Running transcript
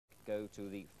go to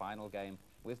the final game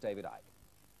with David Icke.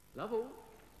 Love all.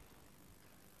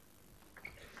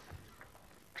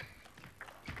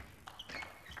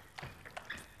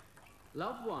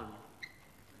 Love 1.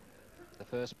 The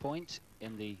first point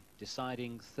in the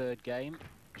deciding third game.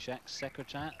 Jacques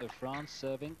Secrétin of France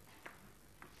serving.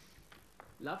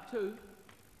 Love 2.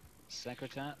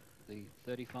 Secrétin, the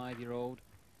 35-year-old,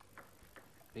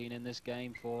 been in this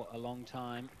game for a long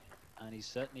time, and he's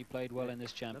certainly played well in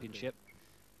this championship.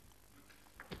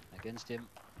 Against him,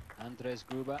 Andrzej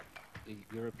Grubba, the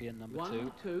European number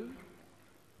 2. 1-2.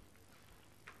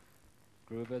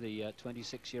 Grubba, the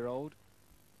 26-year-old.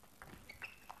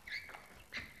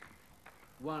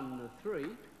 1-3.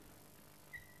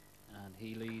 And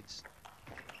he leads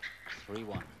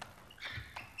 3-1.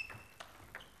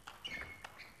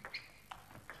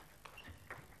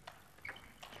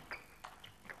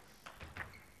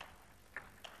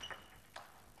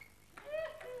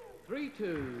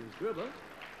 Grubba.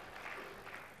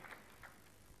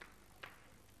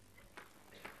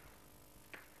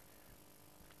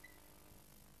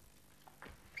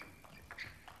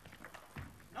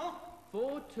 No.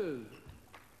 4-2.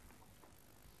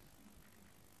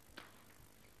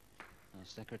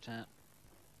 Secrétin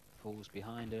falls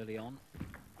behind early on.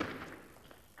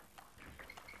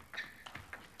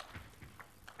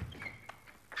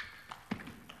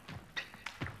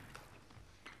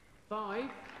 Five,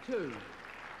 2.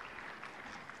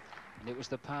 And it was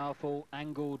the powerful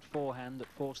angled forehand that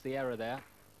forced the error there.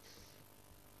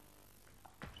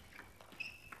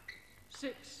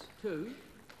 6-2.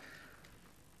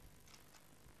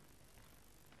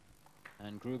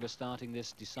 And Grubba starting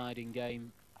this deciding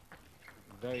game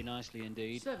very nicely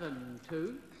indeed.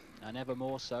 7-2. And ever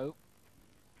more so.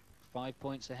 5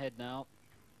 points ahead now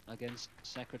against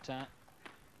Secrétin.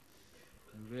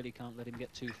 And really can't let him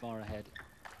get too far ahead.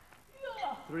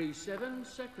 3-7,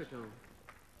 Secrétin.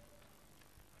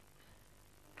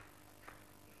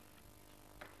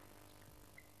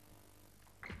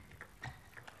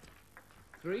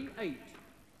 3-8.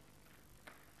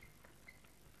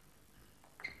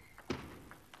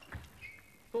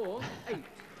 4-8.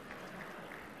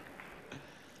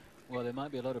 Well, there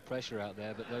might be a lot of pressure out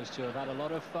there, but those two have had a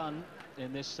lot of fun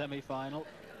in this semi-final.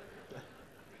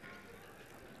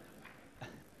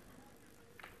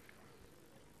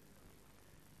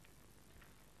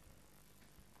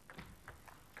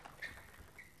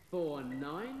 Four,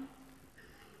 9.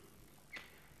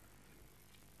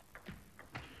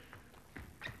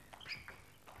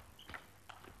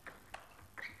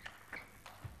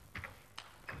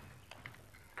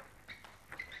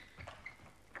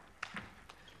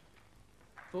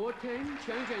 4-10,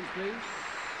 change ends, please.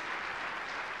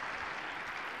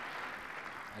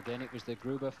 Again, it was the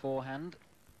Grubba forehand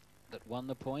that won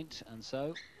the point, and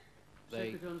so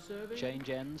they change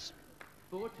ends.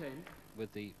 4-10.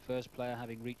 With the first player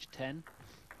having reached 10.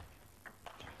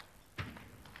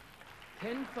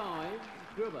 10-5,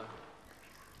 Grubba.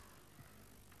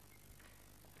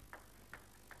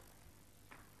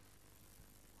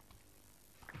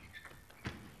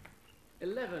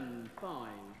 $11-5.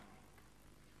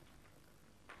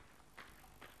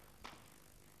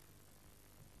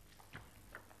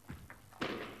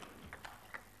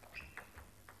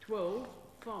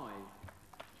 12-5.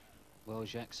 Well,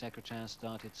 Jacques Secrétin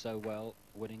started so well,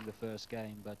 winning the first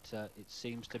game, but it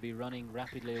seems to be running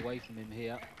rapidly away from him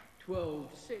here. 12-6.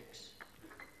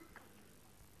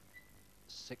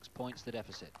 6 points the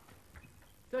deficit.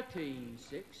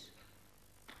 13-6.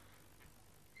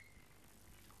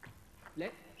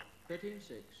 Let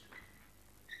 13-6.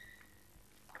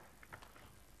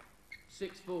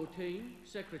 6-14,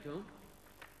 Secrétin.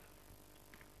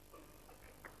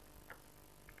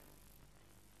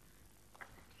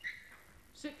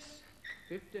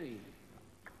 6-15.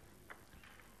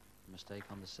 Mistake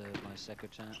on the serve by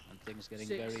Secrétin, and things getting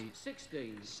 16.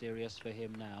 Very serious for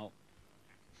him now.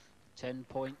 10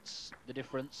 points, the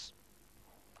difference.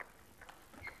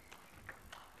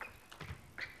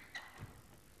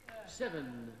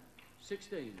 Seven,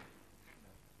 16.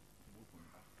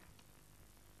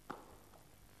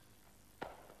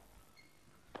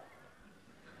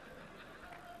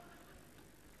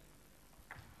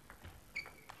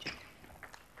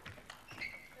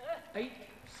 Eight,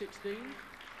 16.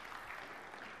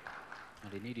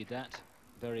 And he needed that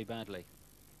very badly.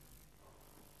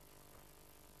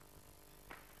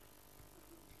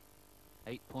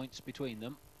 Eight points between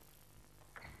them.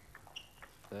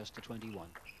 First to 21.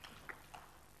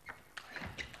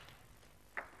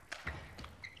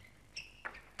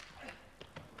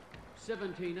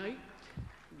 $17-8,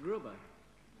 Grubba.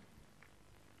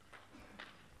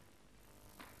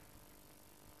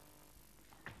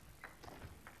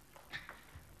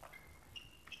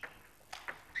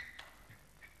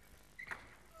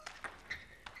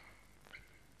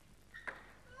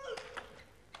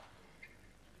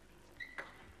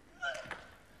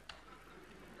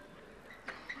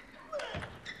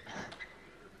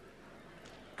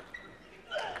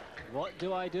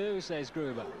 do I do, says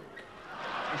Grubba.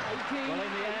 18. Well,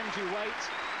 in the end, you wait,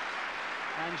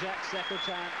 and Jacques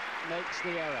Secrétin makes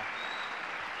the error.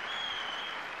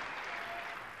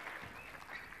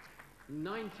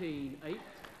 19-8.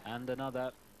 And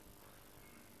another.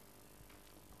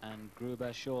 And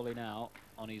Grubba surely now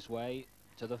on his way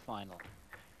to the final.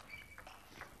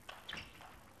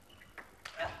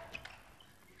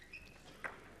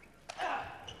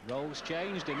 Roles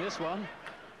changed in this one.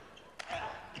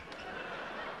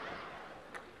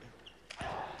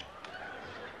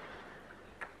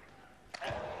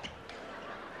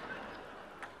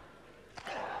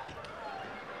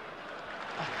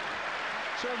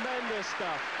 Tremendous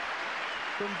stuff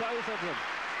from both of them.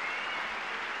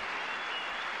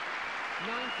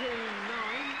 19-9.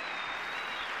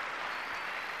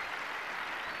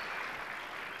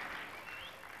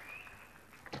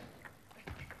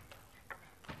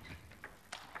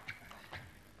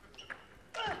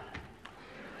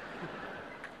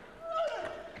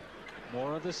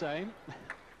 More of the same.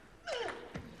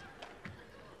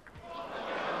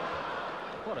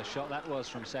 What a shot that was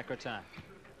from Secrétin.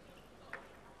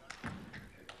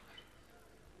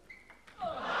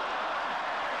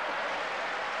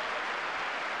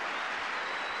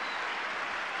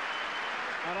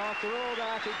 And after all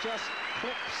that, it just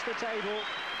clips the table.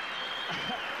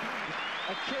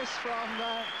 A kiss from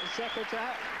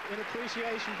Secrétin in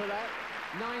appreciation for that.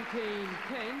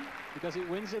 19-10. Because it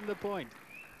wins him the point.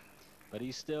 But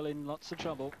he's still in lots of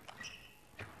trouble.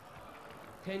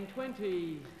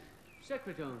 10-20.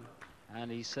 Secrétin.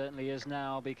 And he certainly is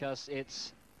now, because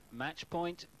it's match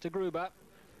point to Grubba.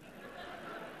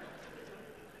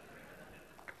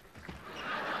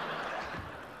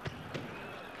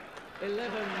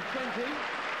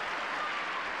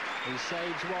 He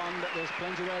saves one, but there's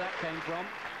plenty where that came from.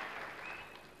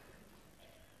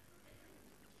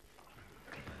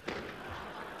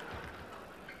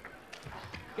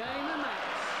 Game and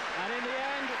match. And in the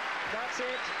end, that's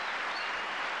it.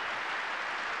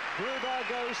 Grubba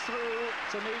goes through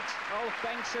to meet Ulf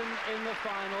Bengtsson in the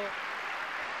final.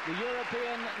 The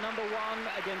European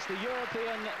 #1 against the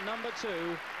European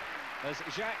 #2, as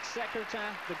Jacques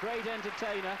Secrétin, the great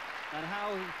entertainer, and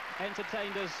how he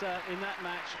entertained us in that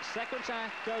match. Secrétin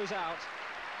goes out,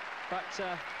 but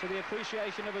to the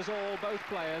appreciation of us all, both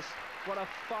players, what a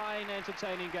fine,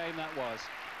 entertaining game that was.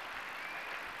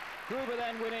 Grubba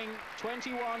then winning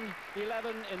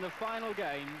 21-11 in the final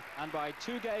game, and by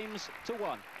 2 games to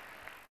 1.